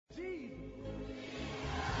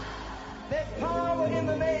There's power in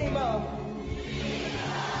the name of.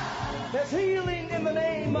 There's healing in the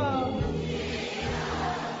name of.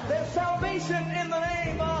 There's salvation in the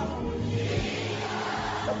name of.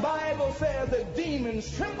 The Bible says that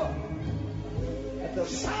demons tremble at the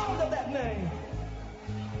sound of that name.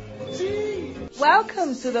 Jesus.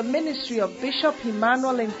 Welcome to the ministry of Bishop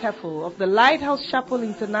Emmanuel Intefel of the Lighthouse Chapel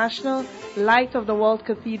International, Light of the World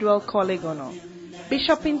Cathedral, Kolegono.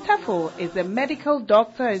 Bishop Intefel is a medical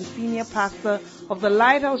doctor and senior pastor of the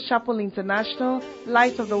Lighthouse Chapel International,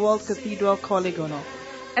 Light of the World Cathedral, Kolegono.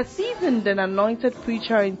 A seasoned and anointed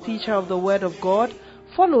preacher and teacher of the Word of God,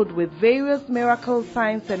 followed with various miracles,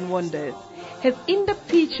 signs, and wonders. His in-depth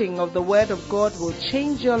teaching of the Word of God will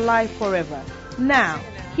change your life forever. Now,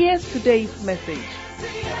 here's today's message.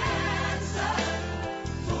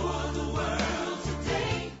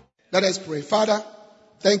 Let us pray. Father,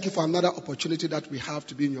 thank you for another opportunity that we have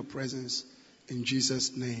to be in your presence. In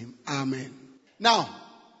Jesus' name, amen. Now,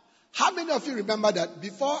 how many of you remember that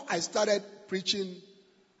before I started preaching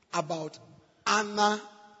about Anna,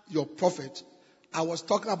 your prophet, I was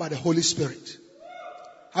talking about the Holy Spirit?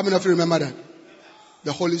 How many of you remember that?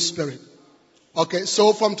 The Holy Spirit. Okay,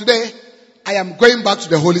 so from today, I am going back to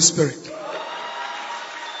the Holy Spirit.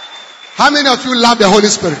 How many of you love the Holy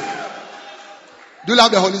Spirit? Do you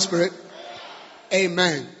love the Holy Spirit?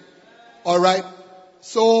 Amen. All right.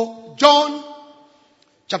 So, John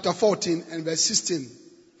chapter 14 and verse 16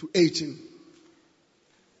 to 18.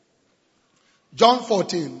 John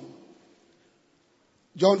 14,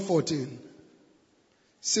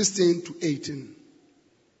 16 to 18.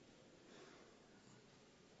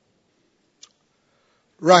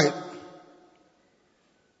 Right.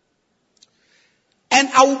 And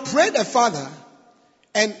I will pray the Father,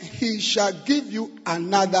 and he shall give you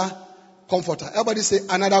another comforter. Everybody say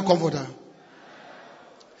another comforter.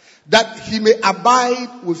 That he may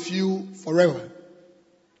abide with you forever.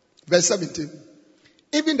 Verse 17.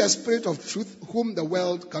 Even the Spirit of truth, whom the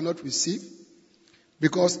world cannot receive,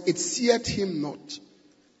 because it seeth him not,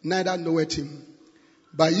 neither knoweth him.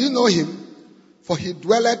 But you know him, for he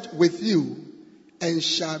dwelleth with you, and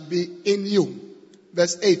shall be in you.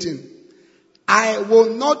 Verse 18. I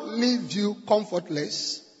will not leave you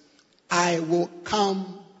comfortless. I will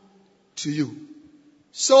come to you.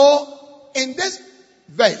 So, in this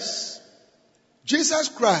verse, Jesus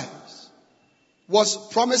Christ was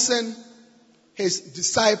promising his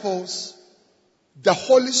disciples the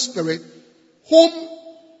Holy Spirit, whom,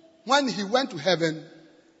 when he went to heaven,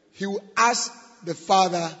 he would ask the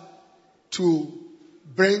Father to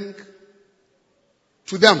bring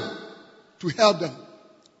to them, to help them.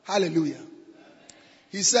 Hallelujah.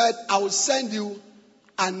 He said, I will send you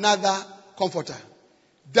another comforter.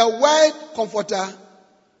 The word comforter,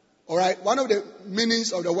 alright, one of the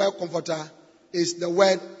meanings of the word comforter is the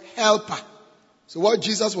word helper. So what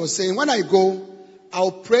Jesus was saying, when I go,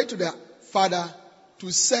 I'll pray to the Father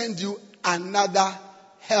to send you another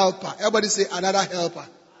helper. Everybody say another helper.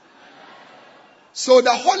 So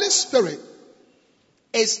the Holy Spirit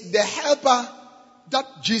is the helper that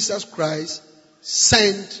Jesus Christ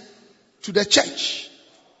sent to the church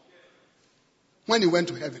when he went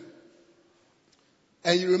to heaven.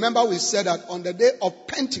 And you remember we said that on the day of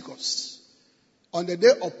Pentecost,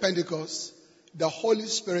 the Holy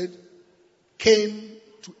Spirit came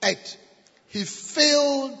to earth. He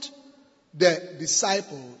filled the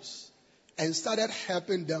disciples and started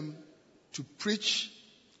helping them to preach,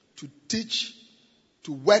 to teach,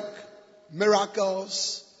 to work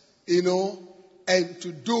miracles, and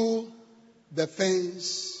to do the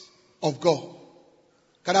things of God.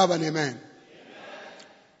 Can I have an amen?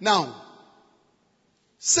 Now,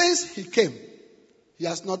 since he came, he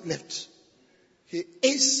has not left. He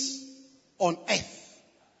is on earth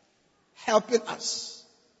helping us.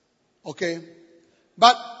 Okay?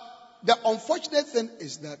 But the unfortunate thing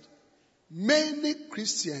is that many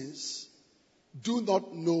Christians do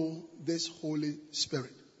not know this Holy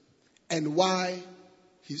Spirit and why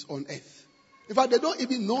he's on earth. In fact, they don't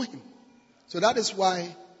even know him. So that is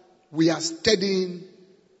why we are studying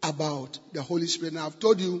about the Holy Spirit. Now, I've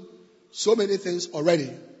told you so many things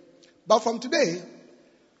already. But from today,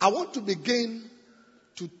 I want to begin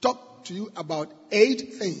to talk to you about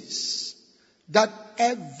 8 things that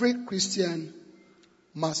every Christian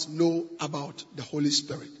must know about the Holy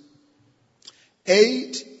Spirit.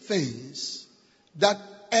 8 things that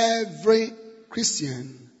every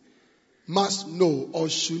Christian must know or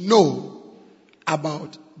should know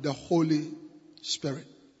about the Holy Spirit.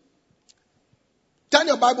 Turn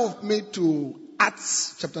your Bible with me to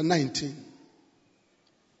Acts chapter 19.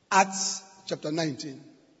 Acts chapter 19.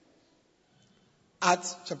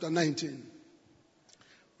 Acts chapter 19.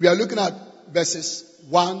 We are looking at verses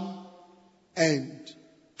 1 and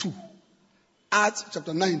 2. Acts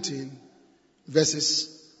chapter 19,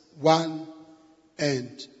 verses 1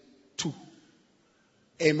 and 2.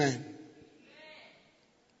 Amen.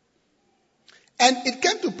 And it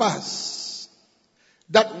came to pass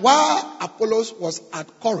that while Apollos was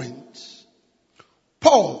at Corinth,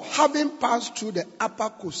 Paul, having passed through the upper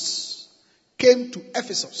coast, came to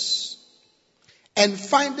Ephesus, and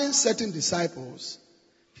finding certain disciples,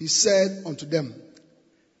 he said unto them,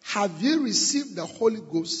 Have ye received the Holy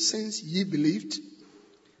Ghost since ye believed?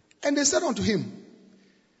 And they said unto him,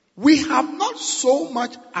 We have not so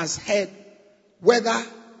much as heard whether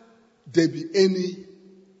there be any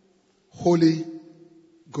Holy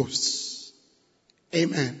Ghost.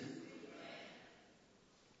 Amen.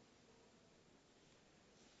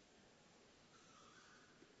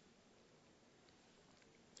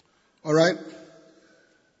 All right.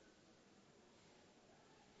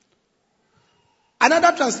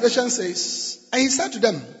 Another translation says, and he said to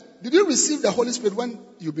them, Did you receive the Holy Spirit when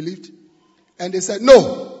you believed? And they said,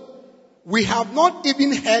 No, we have not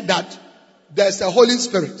even heard that there's a Holy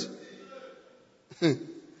Spirit.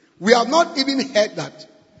 We have not even heard that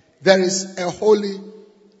there is a Holy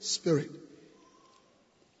Spirit.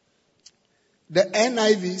 The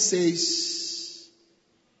NIV says,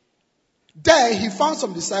 There he found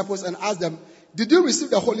some disciples and asked them, Did you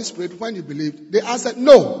receive the Holy Spirit when you believed? They answered,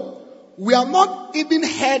 No, we have not even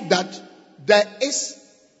heard that there is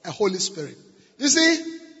a Holy Spirit. You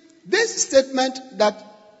see, this statement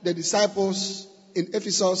that the disciples in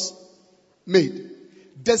Ephesus made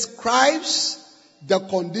describes the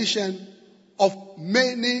condition of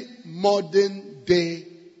many modern day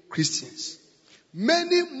Christians.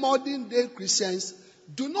 Many modern day Christians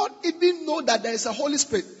do not even know that there is a Holy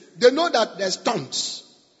Spirit. They know that there's tongues.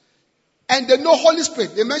 And they know Holy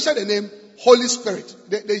Spirit. They mention the name Holy Spirit.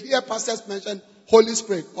 They hear pastors mention Holy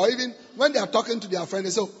Spirit. Or even when they are talking to their friend, they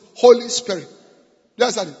say, Holy Spirit. You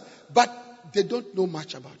understand? But they don't know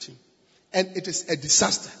much about him. And it is a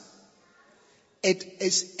disaster. It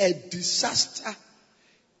is a disaster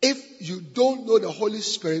if you don't know the Holy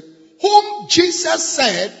Spirit, whom Jesus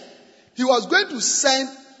said he was going to send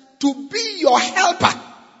to be your helper.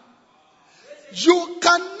 You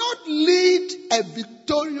cannot lead a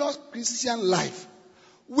victorious Christian life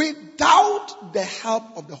without the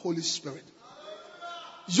help of the Holy Spirit.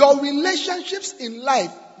 Your relationships in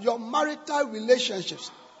life, your marital relationships,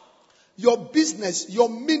 your business, your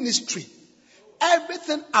ministry,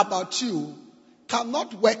 everything about you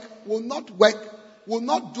cannot work, will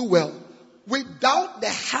not do well without the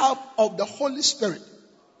help of the Holy Spirit.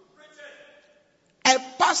 A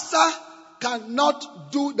pastor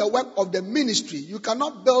cannot do the work of the ministry. You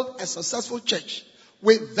cannot build a successful church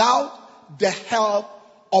without the help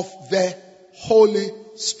of the Holy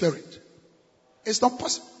Spirit. It's not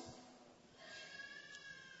possible.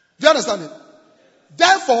 Do you understand it?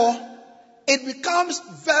 Therefore, it becomes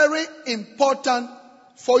very important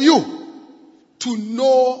for you to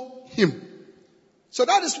know him. So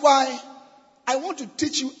that is why I want to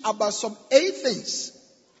teach you about some 8 things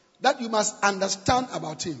that you must understand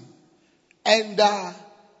about him. And I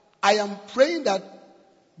am praying that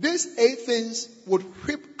these 8 things would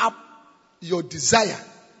whip up your desire,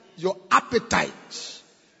 your appetite.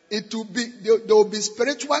 It will be, there will be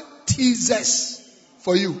spiritual teasers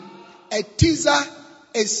for you. A teaser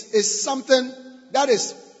is something that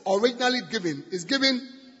is originally given. It's given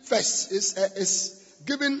first. It's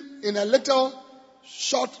given in a little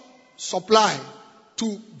short supply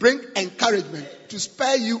to bring encouragement, to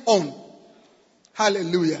spur you on.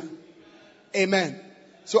 Hallelujah. Amen.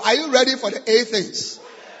 So are you ready for the 8 things?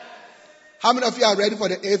 How many of you are ready for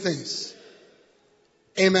the 8 things?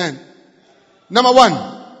 Amen. Number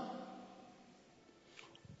 1.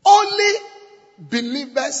 Only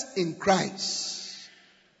believers in Christ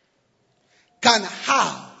can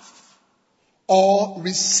have or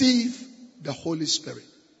receive the Holy Spirit.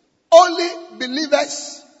 Only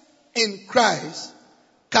believers in Christ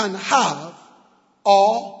can have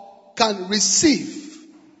or can receive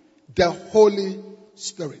the Holy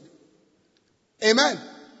Spirit. Amen.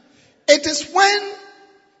 It is when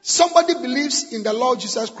somebody believes in the Lord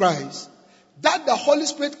Jesus Christ that the Holy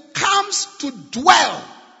Spirit comes to dwell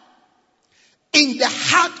in the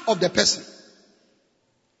heart of the person.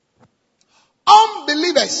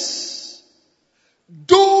 Unbelievers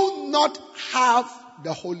do not have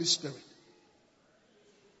the Holy Spirit.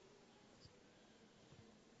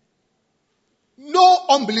 No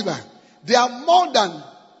unbeliever. There are more than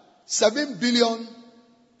 7 billion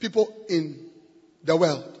people in the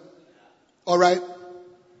world. Alright?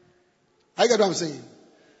 I get what I'm saying.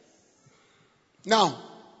 Now,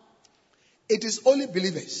 it is only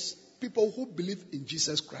believers, people who believe in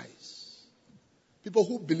Jesus Christ, people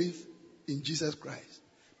who believe in Jesus Christ,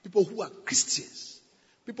 people who are Christians,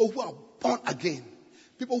 people who are born again,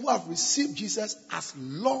 people who have received Jesus as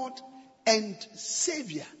Lord and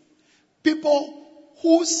Savior, people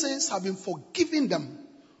whose sins have been forgiven them,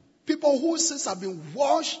 people whose sins have been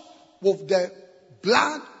washed with the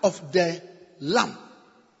blood of the Lamb,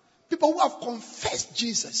 people who have confessed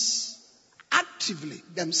Jesus actively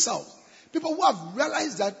themselves, people who have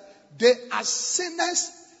realized that they are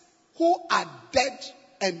sinners who are dead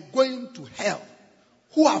and going to hell,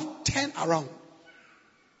 who have turned around,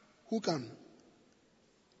 who can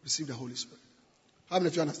receive the Holy Spirit. How many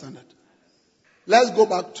of you understand that? Let's go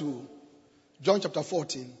back to John chapter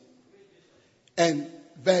 14 and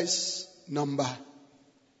verse number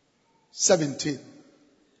 17.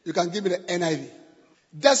 You can give me the NIV.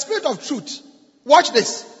 The Spirit of truth. Watch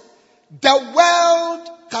this. The world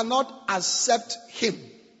cannot accept him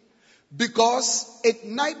because it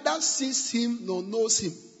neither sees him nor knows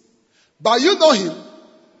him. But you know him,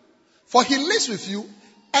 for he lives with you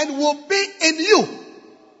and will be in you.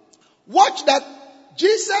 Watch that.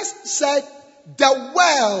 Jesus said, the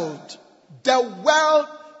world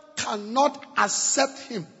cannot accept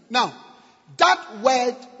him. Now, that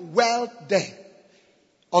word world there,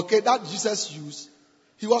 okay, that Jesus used,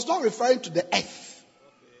 he was not referring to the earth,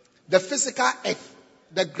 the physical earth,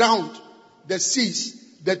 the ground, the seas,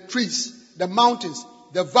 the trees, the mountains,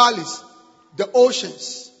 the valleys, the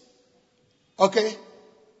oceans. Okay?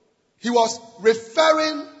 He was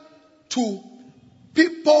referring to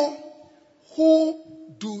people who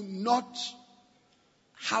do not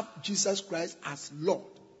have Jesus Christ as Lord.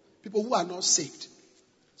 People who are not saved.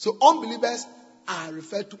 So unbelievers are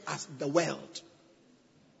referred to as the world.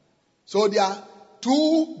 So there are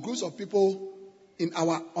two groups of people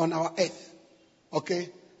on our earth. Okay?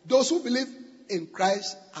 Those who believe in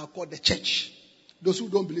Christ are called the church. Those who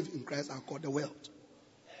don't believe in Christ are called the world.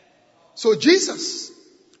 So Jesus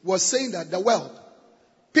was saying that the world,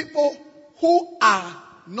 people who are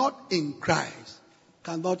not in Christ,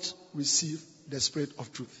 cannot receive the Spirit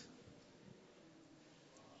of truth.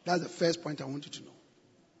 That's the first point I want you to know.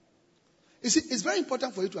 You see, it's very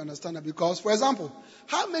important for you to understand that because, for example,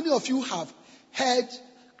 how many of you have heard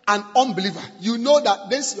an unbeliever? You know that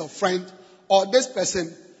this your friend or this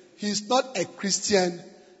person, he's not a Christian,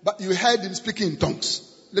 but you heard him speaking in tongues.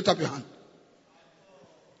 Lift up your hand.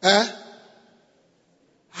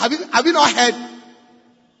 Have you not heard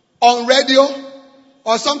on radio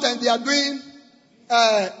or sometimes they are doing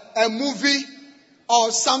a movie or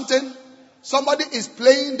something? Somebody is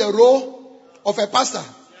playing the role of a pastor.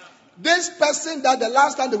 This person that the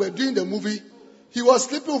last time they were doing the movie, he was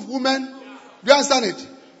sleeping with women. Do you understand it?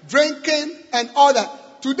 Drinking and all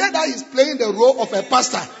that. Today that he's playing the role of a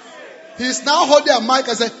pastor, he's now holding a mic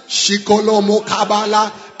and saying, Shikolomo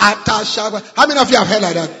Kabala Atashaba. How many of you have heard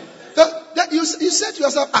like that? So you said to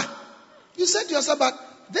yourself, but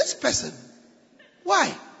this person,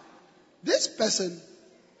 why? This person,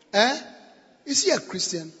 is he a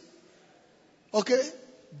Christian? Okay?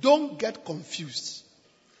 Don't get confused.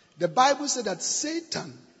 The Bible said that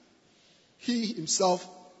Satan, he himself,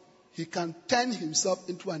 he can turn himself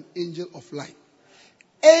into an angel of light.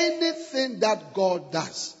 Anything that God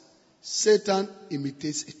does, Satan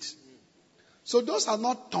imitates it. So those are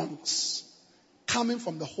not tongues coming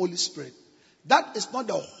from the Holy Spirit. That is not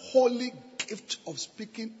the holy gift of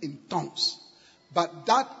speaking in tongues. But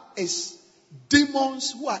that is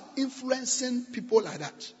demons who are influencing people like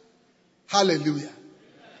that. Hallelujah.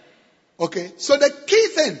 Okay, so the key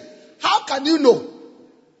thing, how can you know?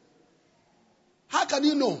 How can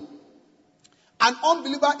you know? An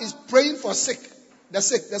unbeliever is praying for the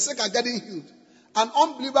sick are getting healed. An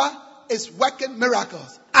unbeliever is working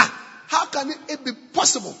miracles. How can it be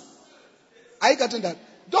possible? Are you getting that?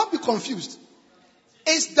 Don't be confused.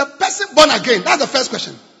 Is the person born again? That's the first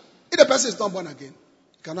question. If the person is not born again,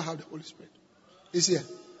 you cannot have the Holy Spirit. It's here.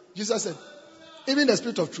 Jesus said, even the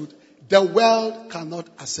Spirit of truth, the world cannot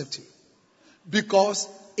accept him. Because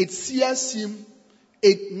it sees him,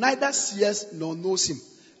 it neither sees nor knows him.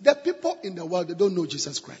 The people in the world, they don't know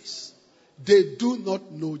Jesus Christ. They do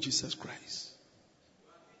not know Jesus Christ.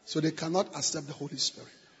 So they cannot accept the Holy Spirit.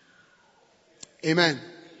 Amen.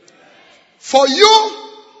 For you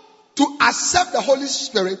to accept the Holy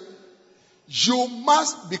Spirit, you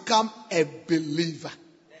must become a believer.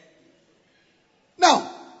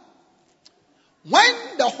 Now, when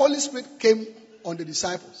the Holy Spirit came on the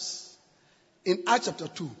disciples in Acts chapter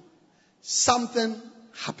 2, something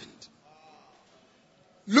happened.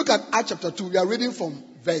 Look at Acts chapter 2. We are reading from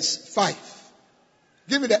verse 5.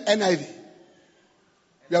 Give me the NIV.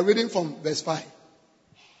 We are reading from verse 5.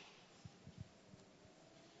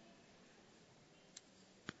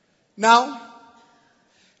 Now,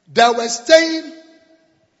 they were staying.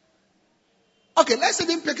 Okay, let's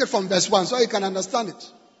even pick it from verse 1 so you can understand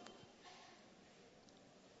it.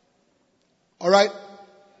 Alright?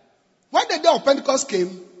 When the day of Pentecost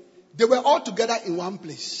came, they were all together in one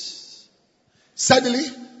place. Suddenly,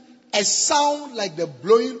 a sound like the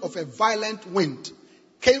blowing of a violent wind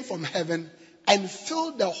came from heaven and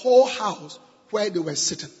filled the whole house where they were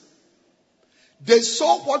sitting. They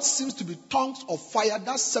saw what seems to be tongues of fire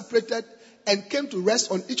that separated and came to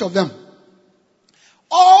rest on each of them.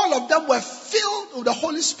 All of them were filled with the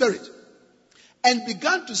Holy Spirit and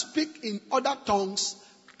began to speak in other tongues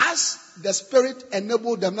as the Spirit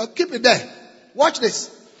enabled them. Now keep it there. Watch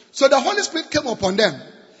this. So the Holy Spirit came upon them.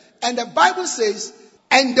 And the Bible says,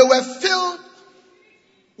 and they were filled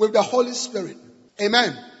with the Holy Spirit.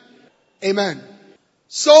 Amen. Amen.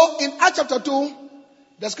 So in Acts chapter 2,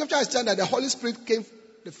 the scripture is saying that the Holy Spirit came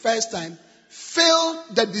the first time,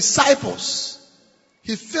 filled the disciples.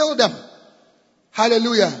 He filled them.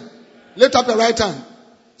 Hallelujah. Lift up your right hand.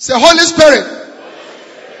 Say, Holy Spirit.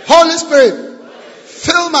 Holy Spirit.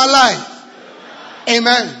 Fill my life.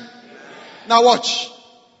 Amen. Now watch.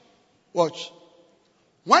 Watch.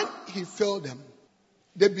 When he filled them,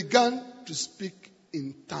 they began to speak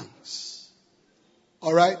in tongues.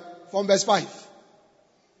 Alright? From verse 5.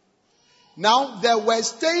 Now there were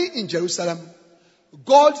staying in Jerusalem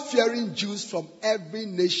God-fearing Jews from every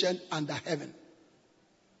nation under heaven.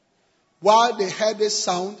 While they heard this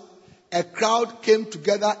sound, a crowd came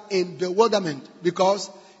together in bewilderment because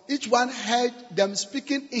each one heard them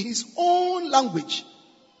speaking in his own language.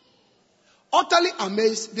 Utterly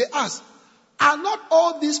amazed, they asked, are not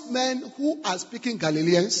all these men who are speaking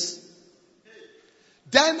Galileans?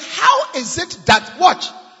 Then how is it that, watch,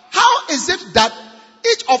 how is it that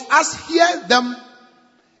each of us hear them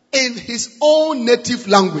in his own native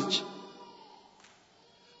language?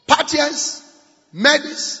 Parthians,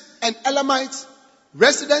 Medes, and Elamites,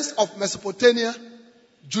 residents of Mesopotamia,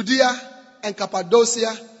 Judea and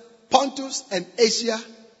Cappadocia, Pontus and Asia,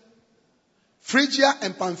 Phrygia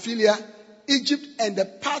and Pamphylia, Egypt and the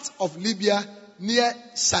parts of Libya near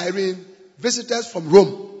Cyrene, visitors from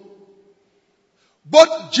Rome.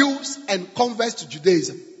 Both Jews and converts to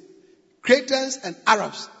Judaism, Cretans and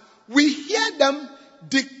Arabs, we hear them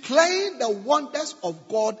declaring the wonders of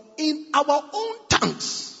God in our own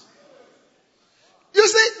tongues. You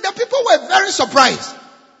see, the people were very surprised.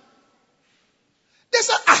 They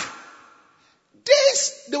said,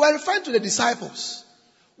 they were referring to the disciples.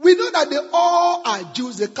 We know that they all are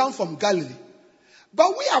Jews, they come from Galilee.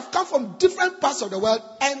 But we have come from different parts of the world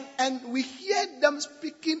and we hear them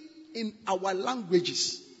speaking in our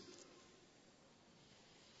languages.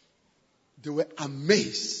 They were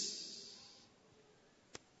amazed.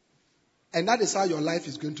 And that is how your life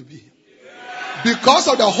is going to be. Because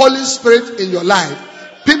of the Holy Spirit in your life,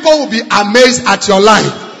 people will be amazed at your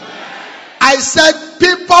life. I said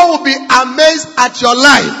people will be amazed at your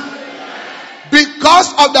life.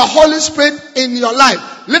 Because of the Holy Spirit in your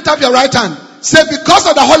life. Lift up your right hand. Say, because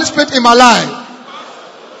of the Holy Spirit in my life,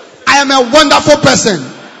 I am a wonderful person.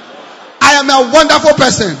 I am a wonderful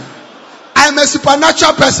person. I am a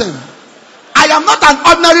supernatural person. I am not an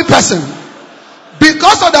ordinary person.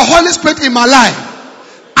 Because of the Holy Spirit in my life,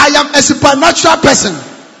 I am a supernatural person.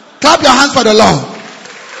 Clap your hands for the Lord.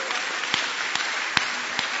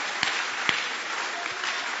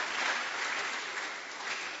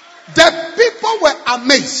 The people were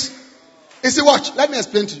amazed. You see, watch. Let me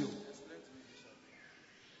explain to you.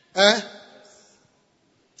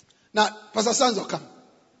 Now, Pastor Senzo, come.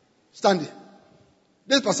 Stand here.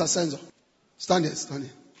 This is Pastor Senzo. Stand here, stand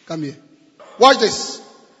here. Come here. Watch this.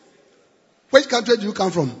 Which country do you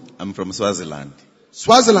come from? I'm from Swaziland.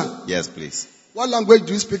 Swaziland? Yes, please. What language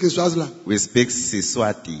do you speak in Swaziland? We speak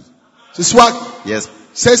Siswati. Siswati? Yes.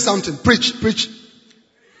 Say something. Preach.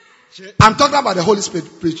 I'm talking about the Holy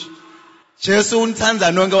Spirit. Preach. Jesu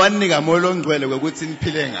unthanda nonke wanika moyo ongcwele ukuthi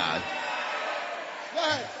niphile ngayo.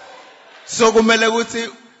 So kumele ukuthi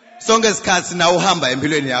sonke isikhathi na uhamba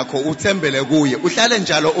empilweni yakho uthembele kuye uhlale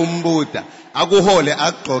njalo umbuda akuhole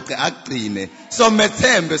agqoqe agcine so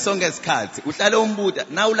methembe sonke isikhathi uhlale umbuda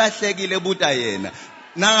na ulahlekile buta yena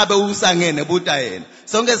nangabe usangene buta yena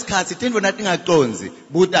sonke isikhathi tindwe nathi ngaqonzi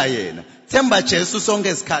buta yena themba Jesu sonke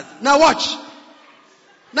isikhathi. Now watch.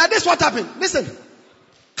 Now this is what happened. Listen.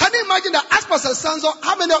 Can you imagine that as Pastor Sanzo,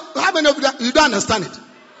 how many of you don't understand it?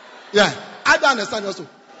 Yeah, I don't understand also.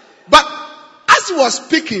 But as he was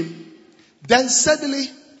speaking, then suddenly,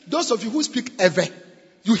 those of you who speak Ewe,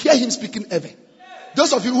 you hear him speaking Ewe.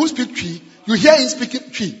 Those of you who speak Twi, you hear him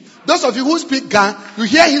speaking Twi. Those of you who speak Ga, you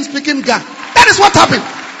hear him speaking Ga. That is what happened.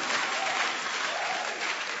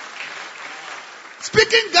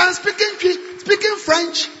 Speaking Ga, speaking Twi, speaking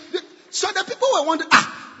French. So the people were wondering,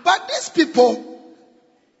 but these people,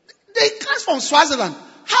 they come from Swaziland.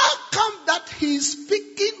 How come that he's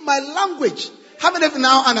speaking my language? How many of you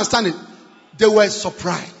now understand it? They were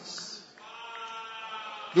surprised.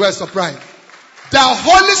 They were surprised. The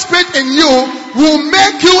Holy Spirit in you will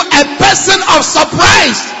make you a person of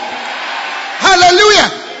surprise.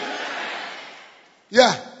 Hallelujah.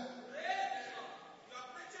 Yeah.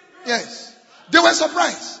 Yes. They were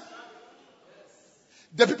surprised.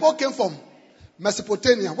 The people came from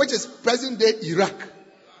Mesopotamia, which is present day Iraq,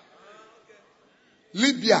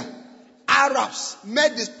 Libya, Arabs,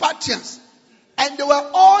 Medes, Parthians, and they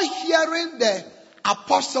were all hearing the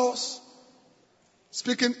apostles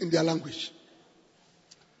speaking in their language.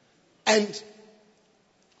 And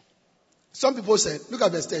some people said, look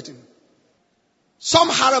at verse 13. Some,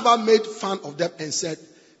 however, made fun of them and said,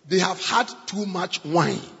 they have had too much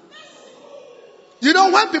wine. You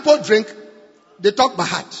know, when people drink, they talk by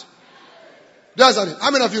heart. That's it.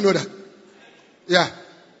 How many of you know that? Yeah.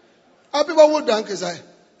 How people who drink is like,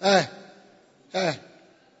 hey,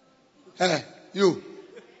 you.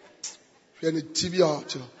 You're in the TV or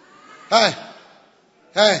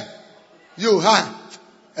hey, you, hi.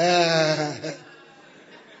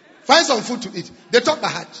 Find some food to eat. They talk by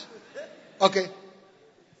heart. Okay.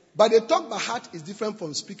 But they talk by heart is different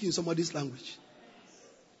from speaking in somebody's language.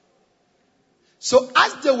 So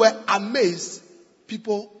as they were amazed,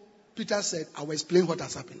 Peter said, I will explain what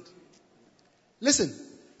has happened. Listen,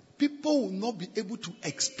 people will not be able to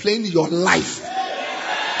explain your life.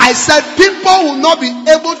 I said people will not be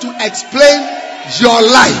able to explain your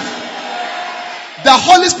life. The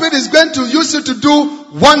Holy Spirit is going to use you to do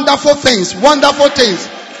wonderful things, wonderful things,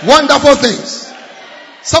 wonderful things.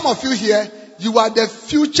 Some of you here, you are the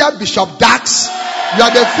future Bishop Dax. You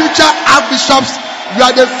are the future Archbishops. You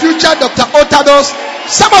are the future Dr. Otados.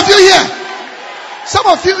 Some of you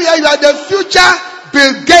here, you are the future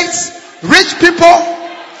Bill Gates, rich people.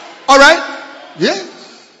 Alright? Yes.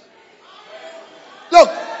 Look,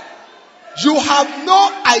 you have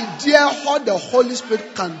no idea what the Holy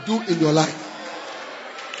Spirit can do in your life.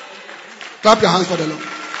 Clap your hands for the Lord.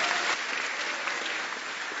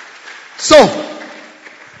 So,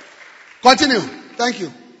 continue. Thank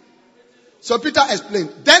you. So Peter explained.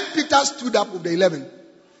 Then Peter stood up with the 11.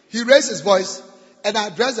 He raised his voice and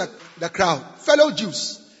addressed the crowd. Fellow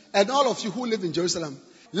Jews and all of you who live in Jerusalem,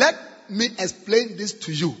 let me explain this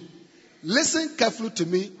to you. Listen carefully to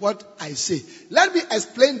me what I say. Let me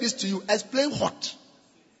explain this to you. Explain what?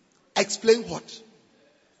 Explain what?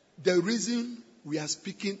 The reason we are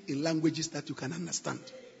speaking in languages that you can understand.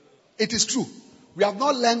 It is true. We have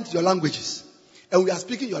not learned your languages. And we are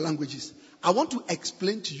speaking your languages. I want to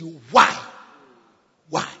explain to you why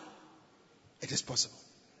it is possible.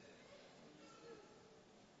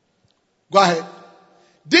 Go ahead.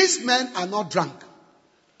 These men are not drunk.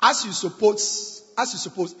 As you suppose,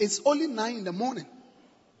 it's only 9 a.m.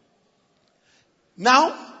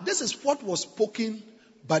 Now, this is what was spoken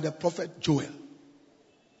by the prophet Joel.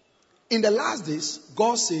 In the last days,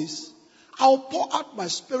 God says, I will pour out my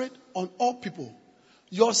spirit on all people.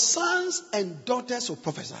 Your sons and daughters will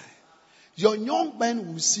prophesy. Your young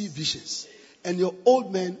men will see visions. And your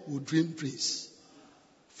old men will dream dreams.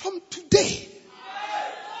 From today,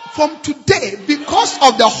 because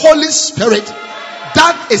of the Holy Spirit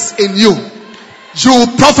that is in you, you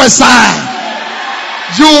will prophesy.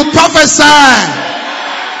 You will prophesy.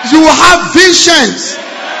 You will have visions.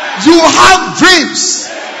 You will have dreams.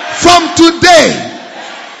 From today,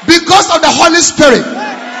 because of the Holy Spirit,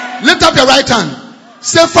 lift up your right hand.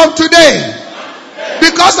 Say, from today,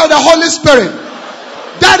 because of the Holy Spirit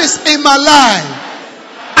that is in my life,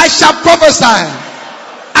 I shall prophesy.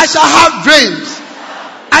 I shall have dreams.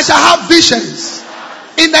 I shall have visions.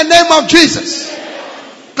 In the name of Jesus.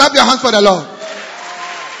 Clap your hands for the Lord.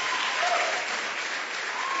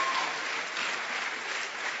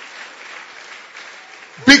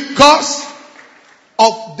 Because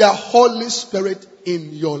of the Holy Spirit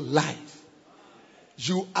in your life,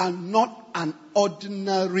 you are not an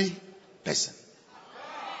ordinary person.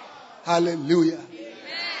 Hallelujah. Amen.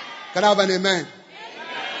 Can I have an amen? Amen?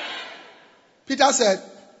 Peter said,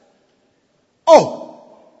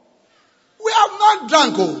 we have not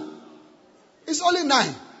drunk. It's only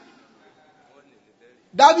 9.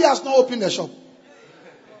 Daddy has not opened the shop.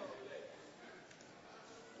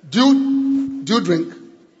 Do you drink?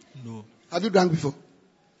 No. Have you drunk before?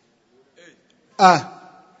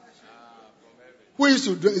 Who used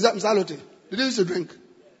to drink? Is that Mr. Alote? Did you used to drink?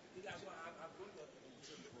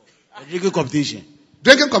 A drinking competition.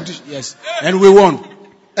 Drinking competition. Yes. And we won.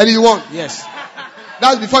 And you won. Yes.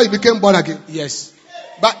 That's before you became born again. Yes.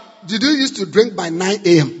 But did you used to drink by 9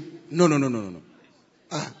 a.m.? No. Even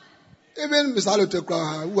Mr.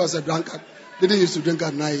 Alotekwa, who was a drunkard, didn't used to drink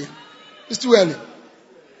at 9 a.m. It's too early.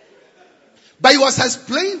 But he was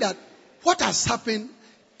explaining that what has happened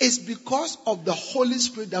is because of the Holy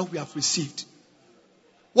Spirit that we have received.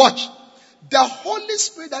 Watch. The Holy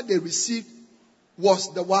Spirit that they received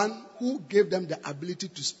was the one who gave them the ability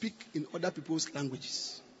to speak in other people's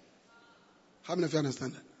languages. How many of you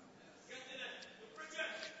understand that?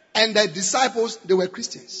 And the disciples, they were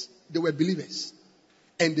Christians. They were believers.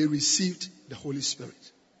 And they received the Holy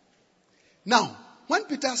Spirit. Now, when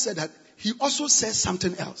Peter said that, he also said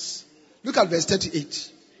something else. Look at verse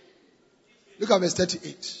 38. Look at verse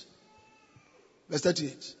 38. Verse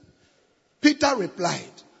 38. Peter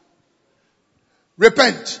replied,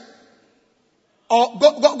 repent. Or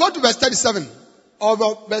go to verse 37. Or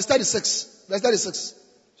verse 36. Verse 36.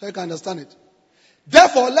 So you can understand it.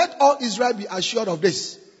 Therefore, let all Israel be assured of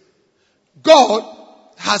this. God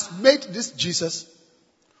has made this Jesus,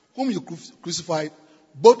 whom you crucified,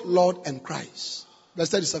 both Lord and Christ. Verse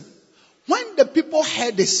 37. When the people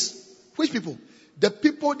heard this, which people? The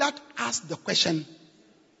people that asked the question,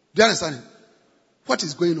 do you understand it? What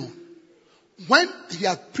is going on? When he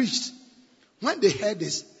had preached, when they heard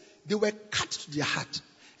this, they were cut to their heart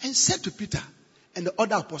and said to Peter and the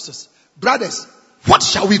other apostles, brothers, what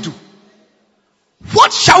shall we do?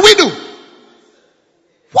 What shall we do?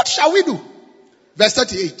 What shall we do? Verse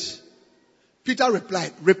 38. Peter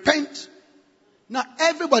replied, repent. Now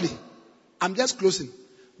everybody, I'm just closing.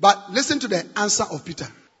 But listen to the answer of Peter.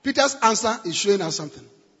 Peter's answer is showing us something.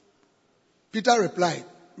 Peter replied,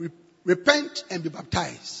 repent and be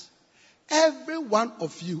baptized, every one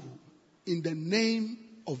of you, in the name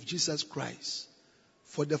of Jesus Christ,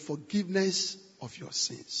 for the forgiveness of your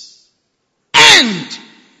sins. And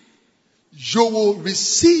you will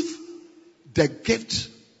receive the gift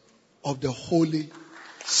of the Holy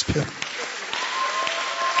Spirit.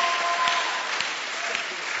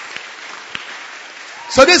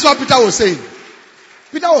 So this is what Peter was saying.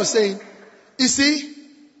 Peter was saying, you see,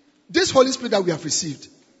 this Holy Spirit that we have received,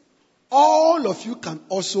 all of you can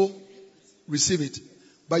also receive it.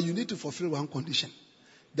 But you need to fulfill one condition.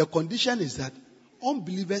 The condition is that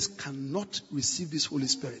unbelievers cannot receive this Holy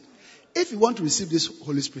Spirit. If you want to receive this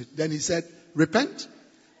Holy Spirit, then he said, repent,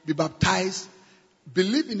 be baptized,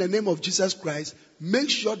 believe in the name of Jesus Christ, make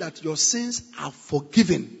sure that your sins are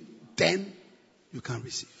forgiven, then you can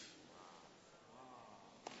receive.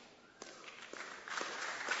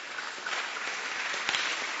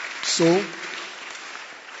 So,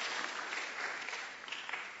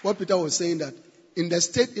 what Peter was saying that in the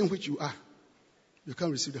state in which you are, you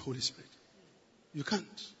can't receive the Holy Spirit. You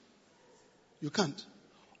can't. You can't.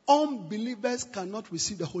 Unbelievers cannot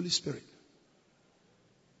receive the Holy Spirit.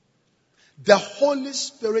 The Holy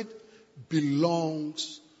Spirit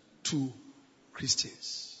belongs to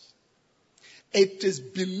Christians. It is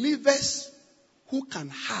believers who can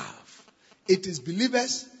have. It is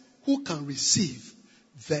believers who can receive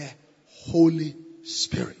the Holy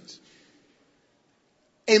Spirit.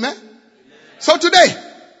 Amen? So today,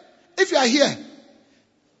 if you are here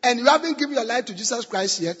and you haven't given your life to Jesus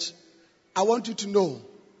Christ yet, I want you to know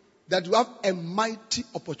that you have a mighty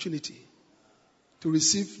opportunity to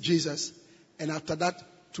receive Jesus and after that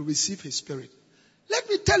to receive His Spirit. Let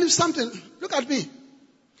me tell you something. Look at me.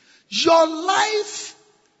 Your life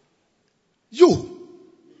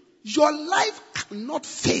cannot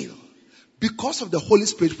fail because of the Holy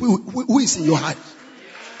Spirit who is in your heart.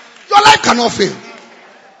 Your life cannot fail.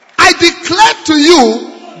 I declare to you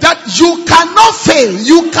that you cannot fail.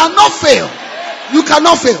 You cannot fail. You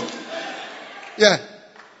cannot fail. Yeah.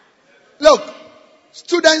 Look,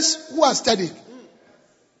 students who are studying,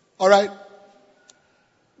 all right,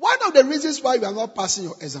 one of the reasons why you are not passing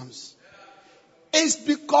your exams is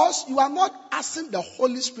because you are not asking the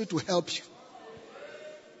Holy Spirit to help you.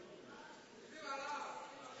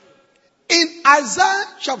 In Isaiah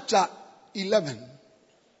chapter 11,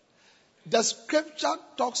 the scripture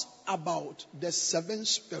talks about the 7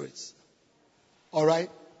 spirits, all right,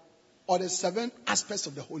 or the 7 aspects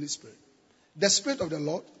of the Holy Spirit. The Spirit of the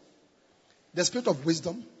Lord, the Spirit of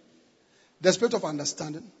wisdom, the Spirit of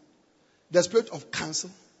understanding, the Spirit of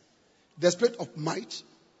counsel, the Spirit of might,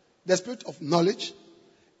 the Spirit of knowledge,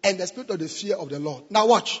 and the Spirit of the fear of the Lord. Now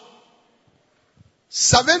watch.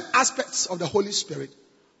 7 aspects of the Holy Spirit.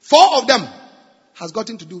 4 of them has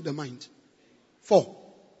gotten to do with the mind. 4.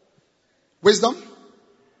 Wisdom,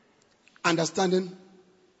 understanding,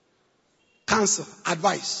 counsel,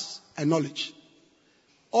 advice, and knowledge.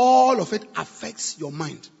 All of it affects your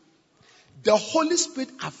mind. The Holy Spirit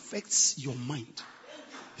affects your mind.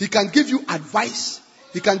 He can give you advice.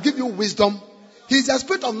 He can give you wisdom. He is a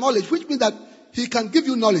spirit of knowledge, which means that he can give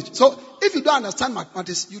you knowledge. So if you don't understand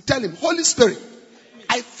mathematics, you tell him, Holy Spirit,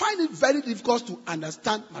 I find it very difficult to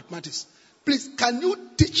understand mathematics. Please, can you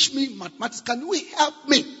teach me mathematics? Can you help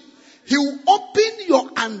me? He will open your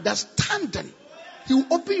understanding. He will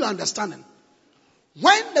open your understanding.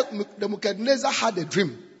 When the Nebuchadnezzar had a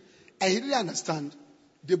dream and he didn't understand,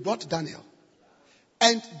 they brought Daniel.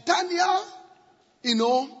 And Daniel,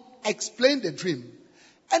 explained the dream.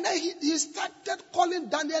 And then he started calling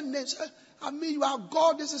Daniel names. You are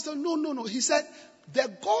God. This is no. He said, the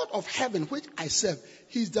God of heaven, which I serve,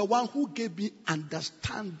 he's the one who gave me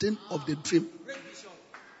understanding of the dream.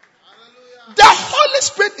 The Holy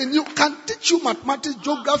Spirit in you can teach you mathematics,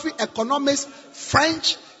 geography, economics,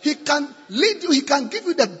 French. He can lead you. He can give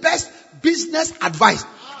you the best business advice.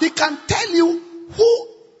 He can tell you who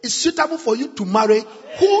is suitable for you to marry,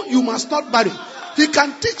 who you must not marry. He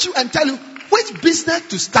can teach you and tell you which business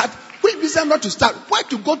to start, which business not to start, where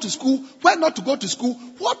to go to school, where not to go to school,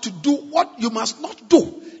 what to do, what you must not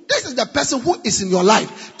do. This is the person who is in your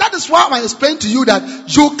life. That is why I explain to you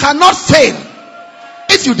that you cannot fail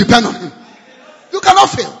if you depend on him. You cannot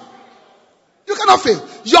fail. You cannot fail.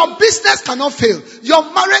 Your business cannot fail.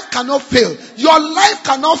 Your marriage cannot fail. Your life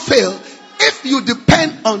cannot fail if you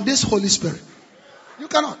depend on this Holy Spirit. You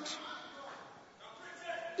cannot.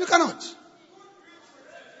 You cannot.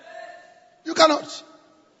 You cannot.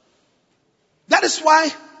 That is why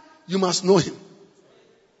you must know him.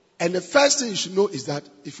 And the first thing you should know is that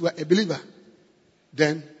if you are a believer,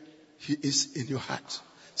 then he is in your heart.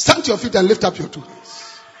 Stand to your feet and lift up your two hands.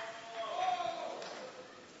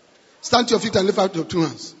 Stand to your feet and lift up your two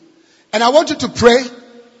hands. And I want you to pray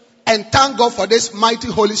and thank God for this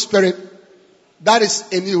mighty Holy Spirit that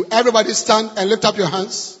is in you. Everybody stand and lift up your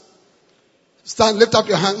hands. Stand, lift up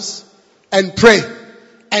your hands and pray.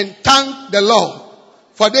 And thank the Lord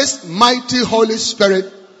for this mighty Holy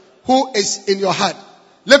Spirit who is in your heart.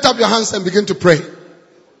 Lift up your hands and begin to pray.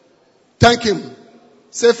 Thank him.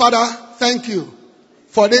 Say, Father, thank you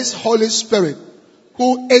for this Holy Spirit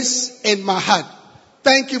who is in my heart.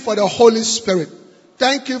 Thank you for the Holy Spirit.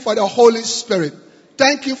 Thank you for the Holy Spirit.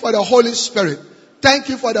 Thank you for the Holy Spirit. Thank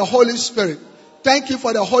you for the Holy Spirit. Thank you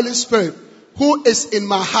for the Holy Spirit who is in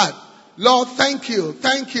my heart. Lord, thank you.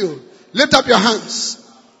 Thank you. Lift up your hands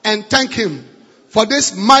and thank him for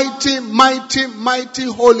this mighty, mighty, mighty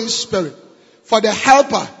Holy Spirit. For the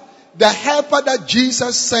helper that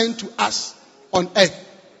Jesus sent to us on earth.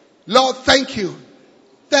 Lord, thank you.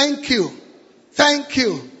 Thank you. Thank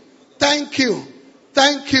you. Thank you.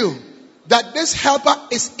 Thank you that this helper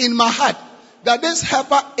is in my heart. That this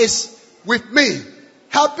helper is with me,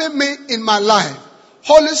 helping me in my life.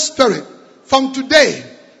 Holy Spirit, from today,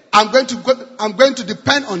 I'm going to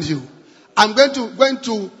depend on you. I'm going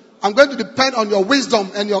to depend on your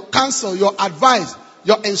wisdom and your counsel, your advice,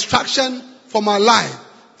 your instruction for my life.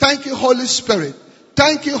 Thank you, Holy Spirit.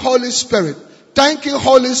 Thank you, Holy Spirit. Thank you,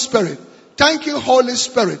 Holy Spirit. Thank you, Holy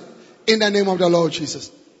Spirit. In the name of the Lord Jesus.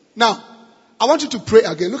 Now, I want you to pray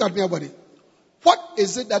again. Look at me, everybody. What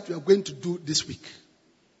is it that we are going to do this week?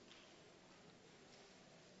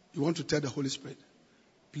 You want to tell the Holy Spirit,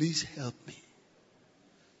 please help me.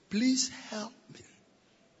 Please help me.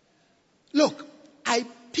 Look, I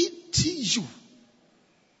pity you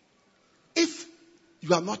if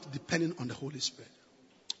you are not depending on the Holy Spirit.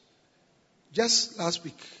 Just last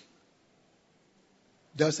week,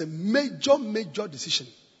 there's a major decision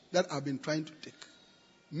that I've been trying to take.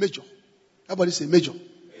 Major. Everybody say major.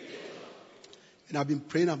 And I've been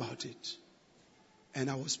praying about it. And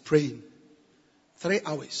I was praying 3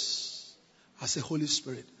 hours. I said, Holy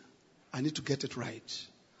Spirit, I need to get it right.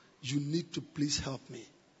 You need to please help me.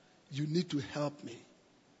 You need to help me.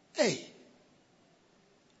 Hey.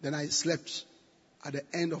 Then I slept. At the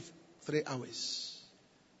end of 3 hours,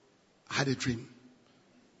 I had a dream.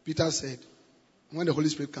 Peter said, when the Holy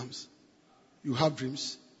Spirit comes, you have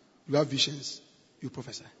dreams, you have visions, you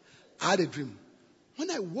prophesy. I had a dream.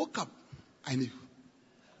 When I woke up, I knew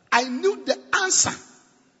the answer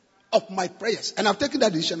of my prayers. And I've taken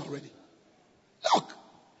that decision already. Look,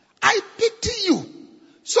 I pity you.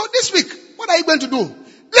 So this week, what are you going to do?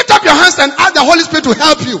 Lift up your hands and ask the Holy Spirit to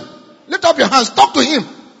help you. Lift up your hands. Talk to him.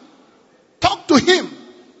 Talk to him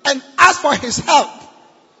and ask for his help.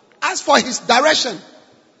 Ask for his direction.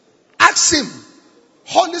 Ask him,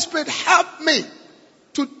 Holy Spirit, help me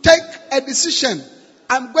to take a decision.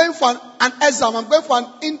 I'm going for an exam. I'm going for an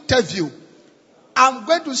interview. I'm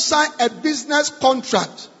going to sign a business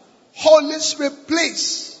contract. Holy Spirit,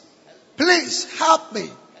 please help me.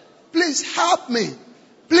 Please help me.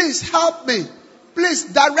 Please help me. Please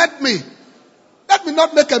direct me. Let me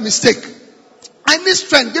not make a mistake. I need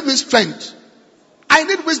strength. Give me strength. I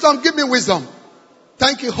need wisdom. Give me wisdom.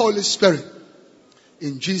 Thank you, Holy Spirit.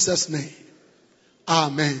 In Jesus' name.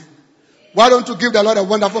 Amen. Why don't you give the Lord a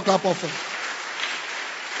wonderful clap of offering?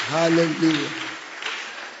 Hallelujah.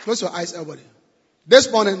 Close your eyes, everybody.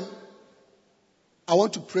 This morning, I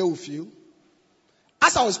want to pray with you.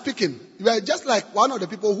 As I was speaking, you were just like one of the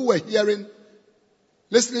people who were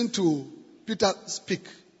listening to Peter speak.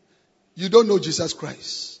 You don't know Jesus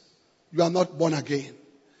Christ. You are not born again.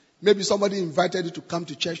 Maybe somebody invited you to come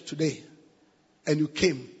to church today and you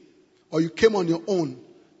came. Or you came on your own,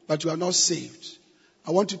 but you are not saved.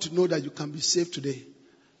 I want you to know that you can be saved today.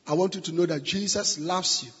 I want you to know that Jesus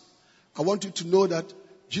loves you. I want you to know that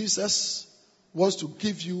Jesus wants to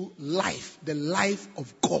give you life, the life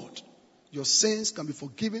of God. Your sins can be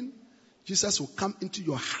forgiven. Jesus will come into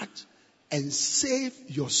your heart and save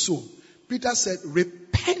your soul. Peter said,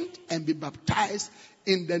 repent and be baptized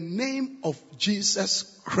in the name of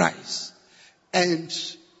Jesus Christ. And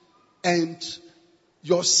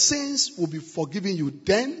your sins will be forgiven you.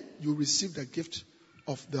 Then you receive the gift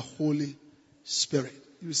of the Holy Spirit.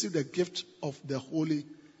 You receive the gift of the Holy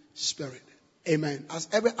Spirit. Amen. As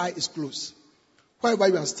every eye is closed, wherever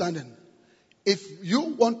you are standing, if you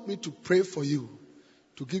want me to pray for you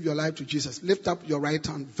to give your life to Jesus, lift up your right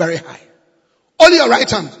hand very high. Only your right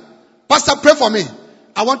hand. Pastor, pray for me.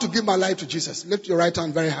 I want to give my life to Jesus. Lift your right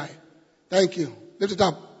hand very high. Thank you. Lift it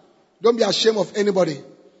up. Don't be ashamed of anybody.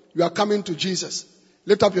 You are coming to Jesus.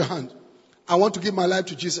 Lift up your hand. I want to give my life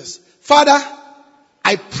to Jesus. Father,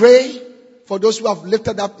 I pray for those who have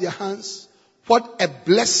lifted up their hands. What a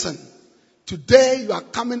blessing. Today you are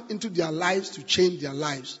coming into their lives to change their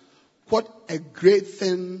lives. What a great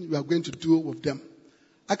thing you are going to do with them.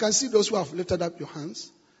 I can see those who have lifted up your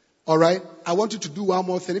hands. Alright. I want you to do one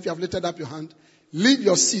more thing. If you have lifted up your hand, leave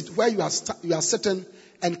your seat where you are sitting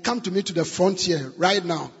and come to me to the front here right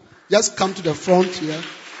now. Just come to the front here.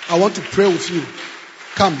 I want to pray with you.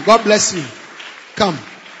 Come. God bless you. Come.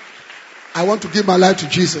 I want to give my life to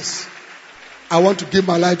Jesus. I want to give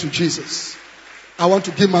my life to Jesus. I want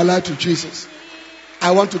to give my life to Jesus.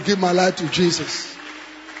 I want to give my life to Jesus.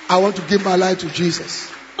 I want to give my life to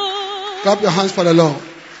Jesus. Clap your hands for the Lord.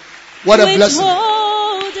 What a blessing.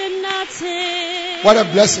 What a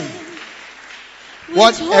blessing.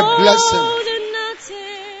 What a blessing.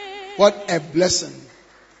 What a blessing.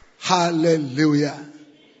 Hallelujah.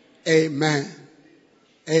 Amen.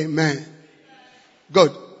 Amen.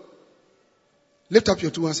 Good. Lift up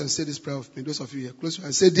your two hands and say this prayer with me. Those of you here, close your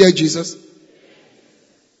eyes. Say, dear Jesus.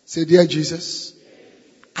 Say, dear Jesus,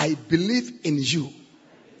 I believe in you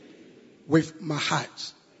with my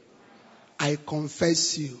heart. I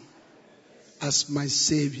confess you as my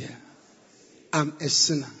Savior. I'm a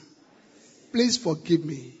sinner. Please forgive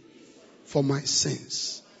me for my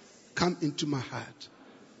sins. Come into my heart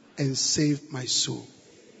and save my soul.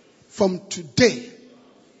 From today,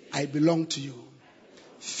 I belong to you.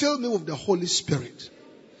 Fill me with the Holy Spirit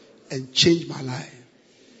and change my life.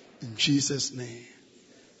 In Jesus' name,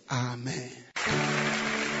 amen.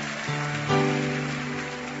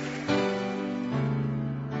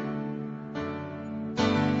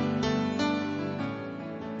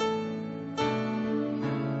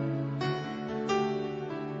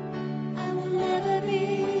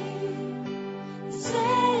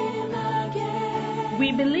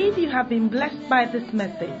 We believe you have been blessed by this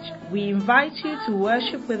message. We invite you to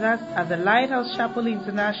worship with us at the Lighthouse Chapel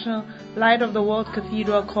International, Light of the World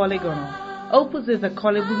Cathedral, Kolegono, opposite the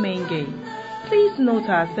Kolebu main gate. Please note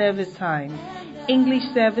our service times. English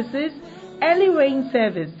services, early rain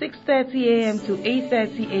service 6:30 a.m. to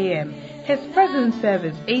 8:30 a.m. His presence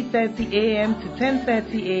service 8:30 a.m. to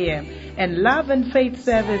 10:30 a.m. and Love and Faith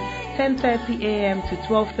service 10:30 a.m. to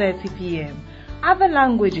 12:30 p.m. Other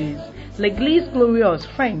languages, L'Église Glorieuse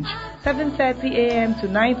French 7:30 a.m. to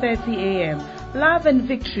 9:30 a.m. Love and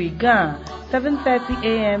Victory Ghana 7:30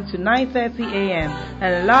 a.m. to 9:30 a.m.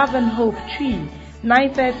 and Love and Hope Tree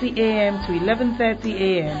 9:30 a.m. to 11:30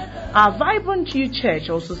 a.m. Our Vibrant Youth Church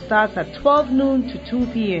also starts at 12 noon to 2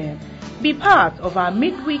 p.m. Be part of our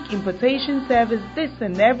midweek impartation service this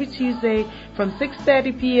and every Tuesday from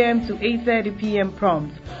 6:30 p.m. to 8:30 p.m.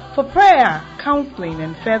 prompt. For prayer, counseling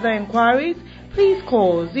and further inquiries, please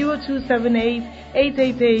call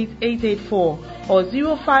 0278-888-884 or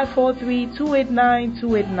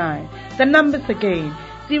 0543-289-289. The numbers again,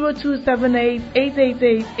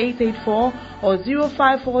 0278-888-884 or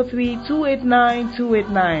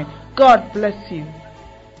 0543-289-289. God bless you.